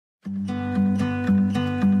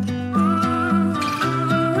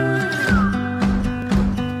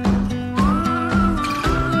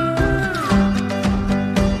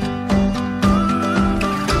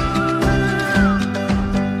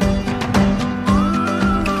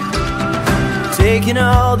Taking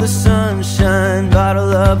all the sunshine,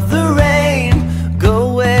 bottle up the rain.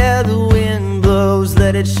 Go where the wind blows,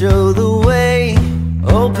 let it show the way.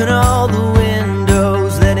 Open all the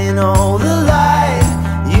windows, let in all the light.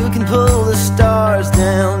 You can pull the stars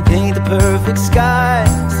down, paint the perfect sky.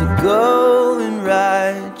 So go and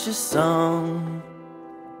write your song.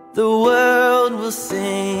 The world will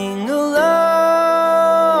sing along.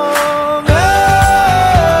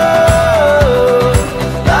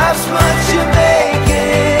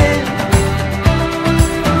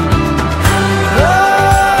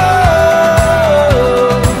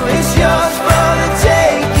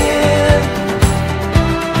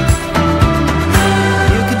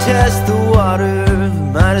 Test the water,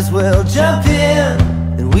 might as well jump in.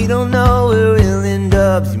 And we don't know where we'll end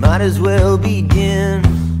up, so you might as well begin.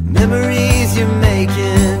 Memories you're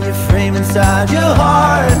making, you frame inside your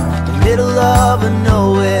heart. The middle of a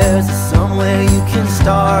nowhere's somewhere you can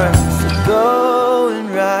start. So go and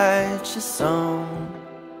write your song.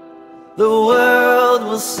 The world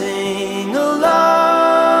will sing along.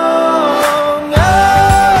 Oh,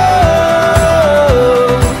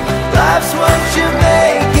 life's what you're making.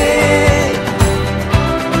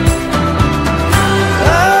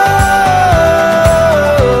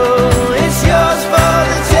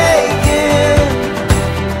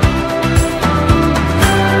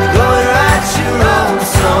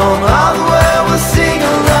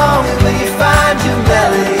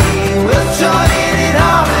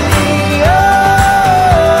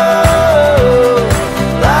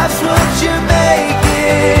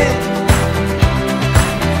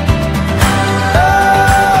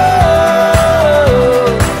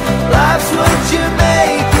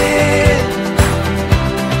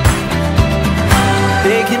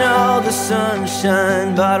 Taking all the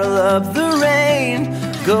sunshine, bottle up the rain.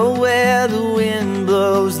 Go where the wind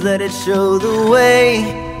blows, let it show the way.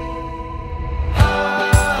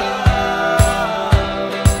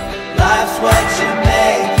 Life's what you